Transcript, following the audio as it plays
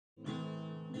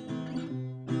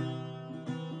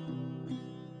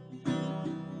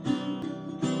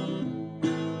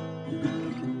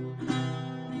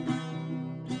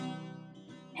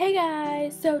Hey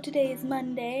guys! So today is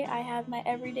Monday. I have my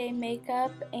everyday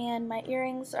makeup and my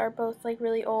earrings are both like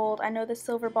really old. I know the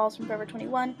silver ball's from Forever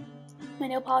 21. My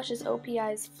nail polish is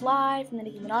OPI's Fly from the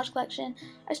Nicki Minaj collection.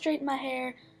 I straightened my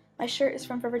hair. My shirt is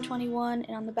from Forever 21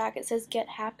 and on the back it says Get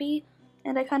Happy.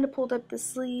 And I kind of pulled up the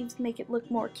sleeves to make it look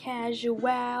more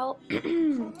casual.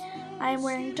 I am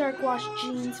wearing dark wash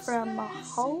jeans from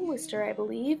Hollister, I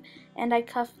believe, and I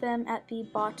cuffed them at the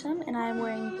bottom, and I am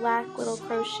wearing black little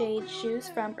crocheted shoes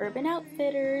from Urban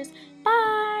Outfitters.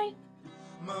 Bye!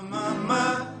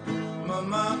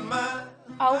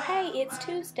 Oh hey, it's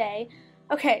Tuesday.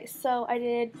 Okay, so I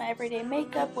did my everyday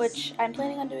makeup, which I'm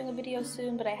planning on doing a video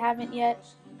soon, but I haven't yet.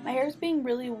 My hair was being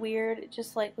really weird. It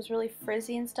just like was really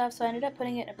frizzy and stuff, so I ended up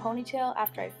putting it in a ponytail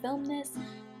after I filmed this.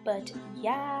 But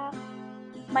yeah,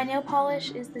 my nail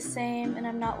polish is the same, and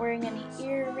I'm not wearing any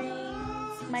earrings.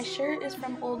 My shirt is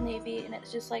from Old Navy, and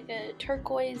it's just like a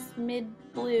turquoise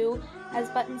mid-blue, has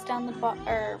buttons down the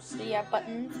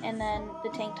buttons, and then the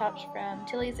tank top's from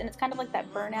Tilly's, and it's kind of like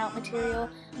that burnout material.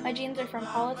 My jeans are from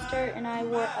Hollister, and I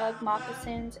wore UGG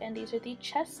moccasins, and these are the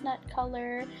chestnut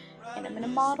color, and I'm gonna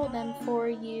model them for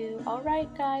you.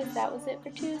 Alright guys, that was it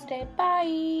for Tuesday.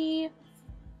 Bye!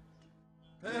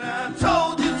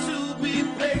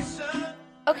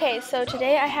 Okay, so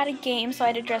today I had a game, so I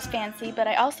had to dress fancy, but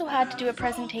I also had to do a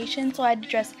presentation, so I had to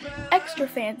dress extra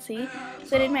fancy.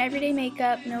 So I did my everyday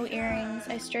makeup, no earrings,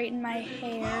 I straightened my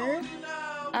hair,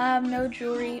 no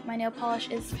jewelry, my nail polish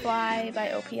is Fly by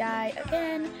OPI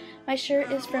again, my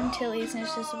shirt is from Tilly's and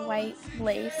it's just white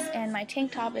lace, and my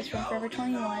tank top is from Forever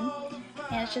 21,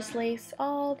 and it's just lace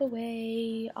all the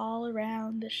way, all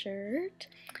around the shirt.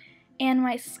 And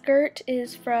my skirt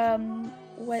is from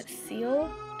Wet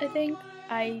Seal, I think.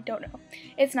 I don't know.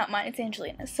 It's not mine, it's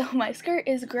Angelina's. So my skirt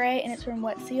is gray and it's from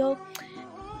Wet Seal.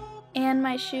 And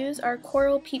my shoes are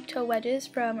coral peep toe wedges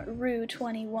from Rue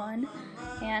 21.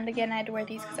 And again, I had to wear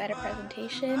these because I had a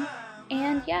presentation.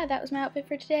 And yeah, that was my outfit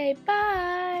for today.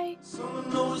 Bye!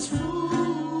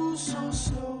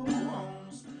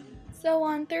 So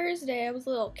on Thursday, I was a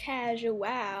little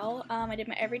casual. I did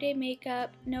my everyday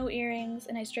makeup, no earrings,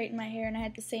 and I straightened my hair, and I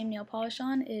had the same nail polish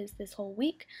on as this whole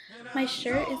week. My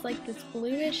shirt is like this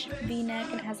bluish v-neck,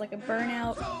 and it has like a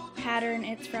burnout pattern.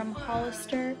 It's from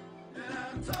Hollister.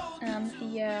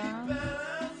 Yeah.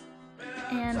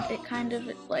 And it kind of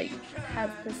like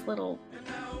has this little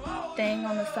thing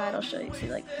on the side. I'll show you. See,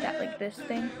 like that, like this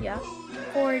thing. Yeah.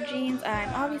 For jeans,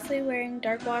 I'm obviously wearing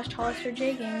dark washed Hollister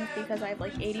jeggings because I have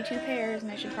like 82 pairs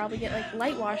and I should probably get like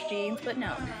light wash jeans, but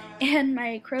no. And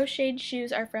my crocheted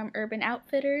shoes are from Urban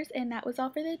Outfitters, and that was all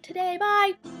for today.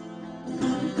 Bye!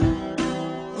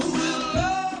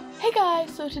 Hey guys,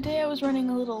 so today I was running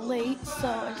a little late, so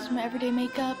I just did my everyday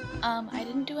makeup. I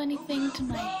didn't do anything to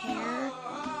my hair.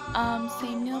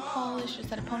 Same nail polish, just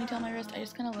had a ponytail on my wrist. I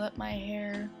just kind of let my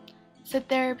hair sit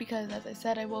there because, as I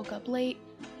said, I woke up late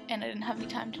and I didn't have any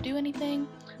time to do anything.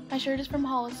 My shirt is from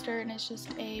Hollister and it's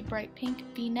just a bright pink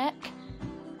v-neck,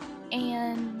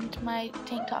 and my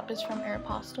tank top is from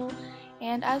Aeropostale.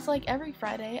 And as like every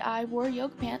Friday, I wore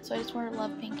yoga pants, so I just wore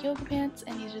Love Pink yoga pants,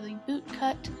 and these are the boot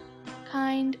cut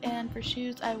kind. And for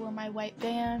shoes, I wore my white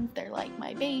Vans. They're like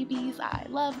my babies. I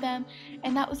love them.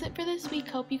 And that was it for this week.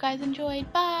 Hope you guys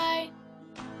enjoyed. Bye!